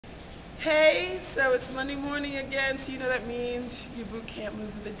Hey, so it's Monday morning again, so you know that means your boot camp move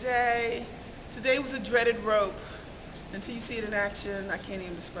of the day. Today was a dreaded rope. Until you see it in action, I can't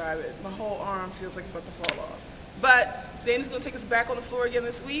even describe it. My whole arm feels like it's about to fall off. But Dana's going to take us back on the floor again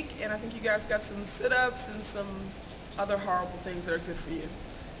this week, and I think you guys got some sit-ups and some other horrible things that are good for you.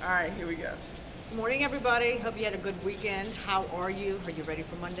 All right, here we go. Good morning, everybody. Hope you had a good weekend. How are you? Are you ready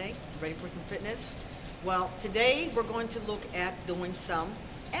for Monday? Ready for some fitness? Well, today we're going to look at doing some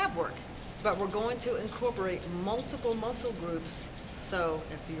ab work, but we're going to incorporate multiple muscle groups. So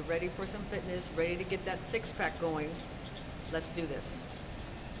if you're ready for some fitness, ready to get that six-pack going, let's do this.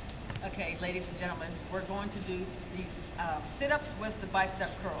 Okay, ladies and gentlemen, we're going to do these sit-ups with the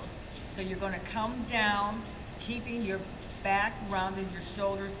bicep curls. So you're going to come down, keeping your back rounded, your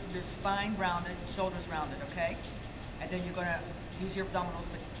shoulders, your spine rounded, shoulders rounded, okay? And then you're going to use your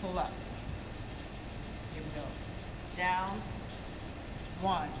abdominals to pull up. Here we go. Down,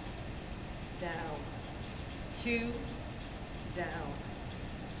 1, down, 2, down,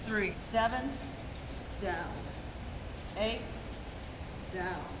 3, 7, down, 8,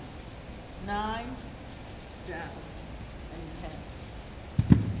 down, 9, down, and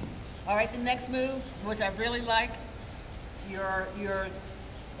 10. All right, the next move, which I really like, you're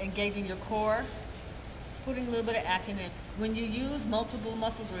engaging your core, putting a little bit of action in. When you use multiple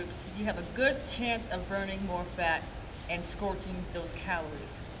muscle groups, you have a good chance of burning more fat and scorching those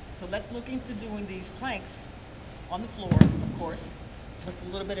calories. So let's look into doing these planks on the floor, of course, with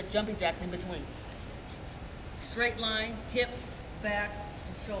a little bit of jumping jacks in between. Straight line, hips, back,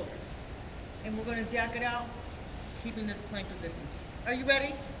 and shoulders. And we're going to jack it out, keeping this plank position. Are you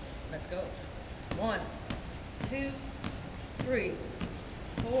ready? Let's go. 1, 2, 3,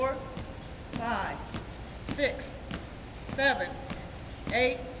 4, 5, 6, 7,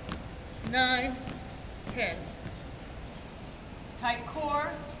 8, 9, 10. Tight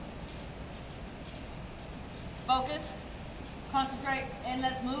core. Focus, concentrate, and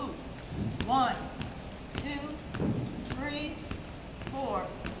let's move. 1, 2, 3, 4,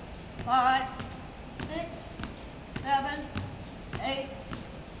 5, 6, 7, 8,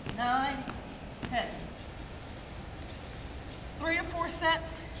 9, 10. 3 to 4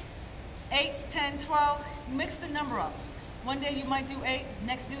 sets, 8, 10, 12. Mix the number up. One day you might do 8,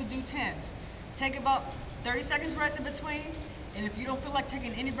 next day do 10. Take about 30 seconds rest in between, and if you don't feel like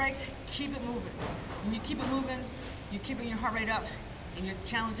taking any breaks, keep it moving. When you keep it moving, you're keeping your heart rate up, and you're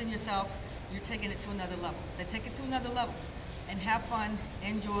challenging yourself, you're taking it to another level. So take it to another level, and have fun,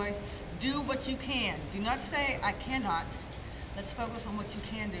 enjoy, do what you can. Do not say, I cannot. Let's focus on what you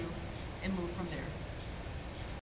can do, and move from there.